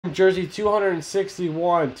Jersey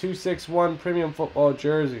 261, 261 premium football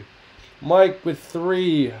jersey. Mike with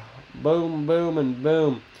 3. Boom, boom, and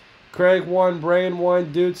boom. Craig 1, Brain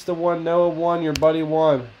 1, Dudes to 1, Noah 1, your buddy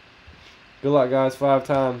 1. Good luck, guys. 5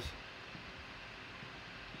 times.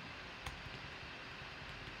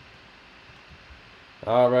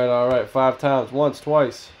 Alright. 5 times. Once,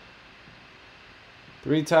 twice.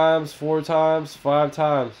 3 times, 4 times, 5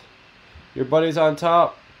 times. Your buddy's on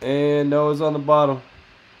top, and Noah's on the bottom.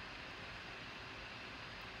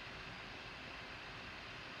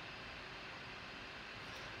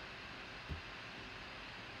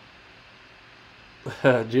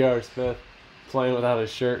 J.R. Smith playing without a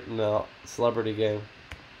shirt in the celebrity game.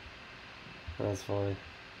 That's funny.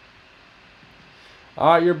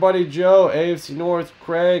 Your buddy Joe, AFC North,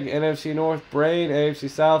 Craig, NFC North, Brain, AFC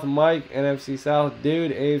South, Mike, NFC South,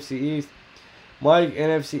 Dude, AFC East, Mike,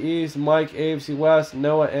 NFC East, Mike, AFC West,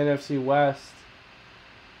 Noah, NFC West.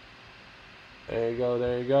 There you go,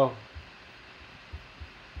 there you go.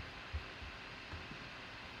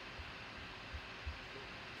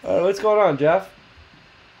 Alright, what's going on, Jeff?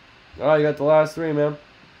 Oh, you got the last 3, man.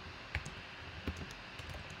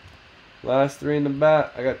 Last 3 in the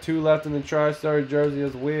bat. I got 2 left in the TriStar jersey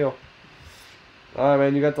as wheel. Alright,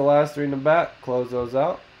 man, you got the last 3 in the bat. Close those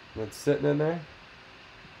out. It's sitting in there.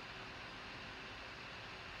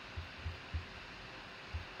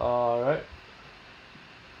 Alright.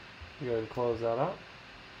 Go ahead and close that out.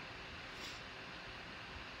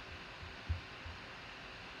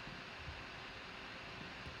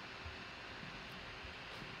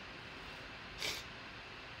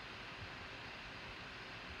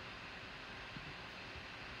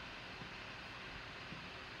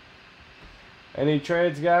 Any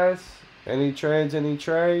trades, guys? Any trades? Any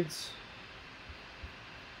trades?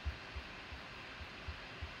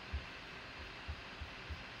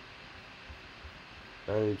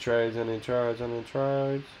 Any trades? Any trades? Any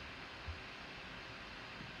trades?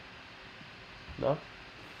 No?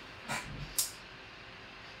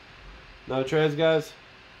 No trades, guys?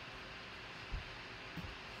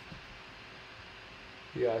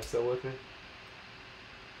 You guys still with me?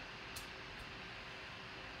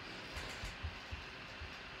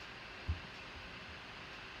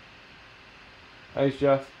 Thanks,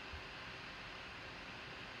 Jeff.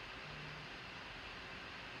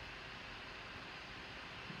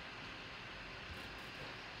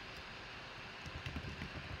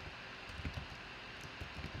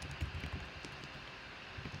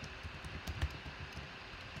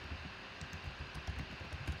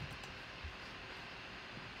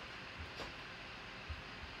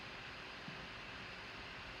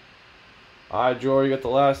 Alright, Jory, you got the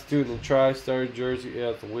last 2 in the TriStar jersey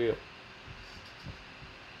at the wheel.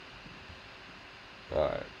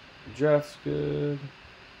 Alright, Jeff's good.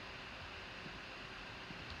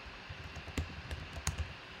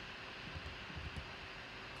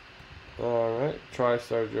 Alright,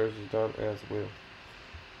 TriStar jersey done as wheel.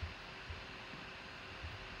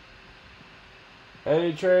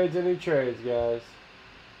 Any trades, guys?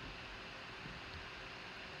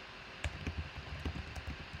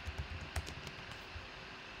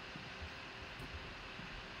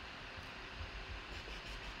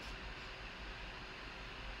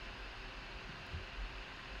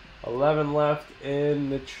 $11 left in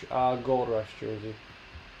the Gold Rush jersey.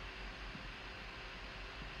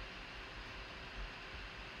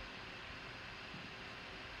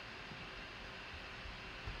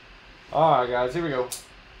 Alright, guys, here we go.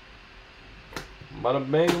 Bada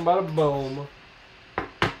bing, bada boom.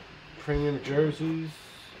 Premium jerseys.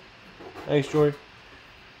 Thanks, Joy.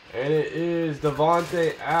 And it is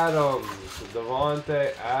Devontae Adams.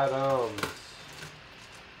 Devontae Adams.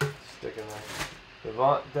 Sticking there.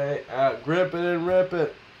 Devontae, grip it and rip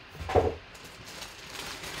it.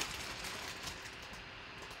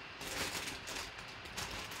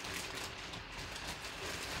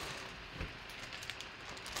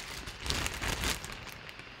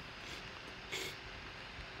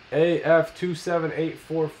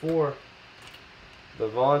 AF27844.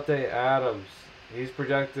 Devontae Adams. He's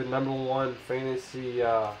projected #1 fantasy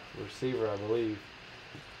receiver, I believe.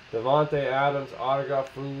 Devontae Adams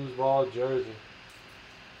autograph foosball jersey.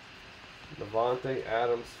 Devontae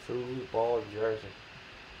Adams foosball jersey.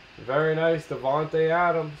 Very nice, Devontae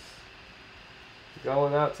Adams.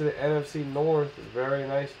 Going out to the NFC North. Very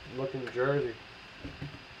nice looking jersey.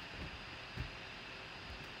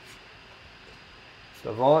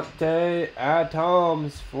 Devontae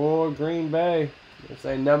Adams for Green Bay. They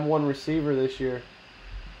say #1 receiver this year.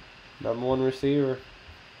 #1 receiver.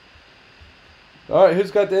 Alright, who's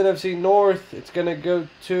got the NFC North? It's going to go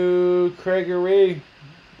to Craigery.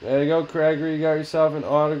 There you go, Craiger. You got yourself an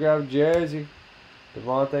autographed jersey.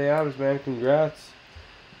 Davante Adams, man. Congrats.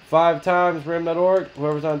 5 times, rim.org.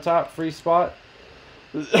 Whoever's on top, free spot.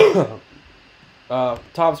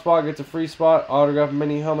 Top spot gets a free spot. Autographed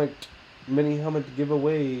mini helmet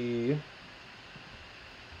giveaway.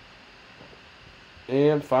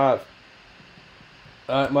 And 5.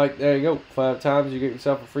 Alright, Mike, there you go. 5 times, you get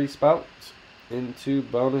yourself a free spout into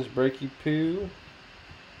bonus breaky poo.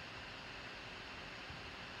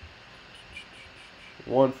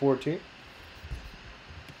 114.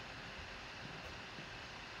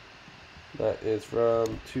 That is from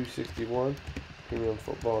 261 premium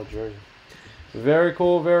football jersey. Very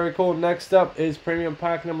cool, very cool. Next up is premium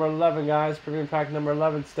pack number 11, guys. Premium pack number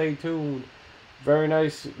 11. Stay tuned. Very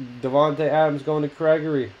nice. Davante Adams going to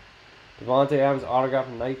Gregory. Davante Adams autographed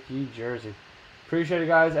Nike jersey. Appreciate it,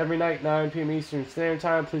 guys. Every night, 9 p.m. Eastern Standard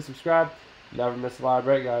Time. Please subscribe. Never miss a live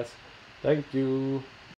break, guys. Thank you.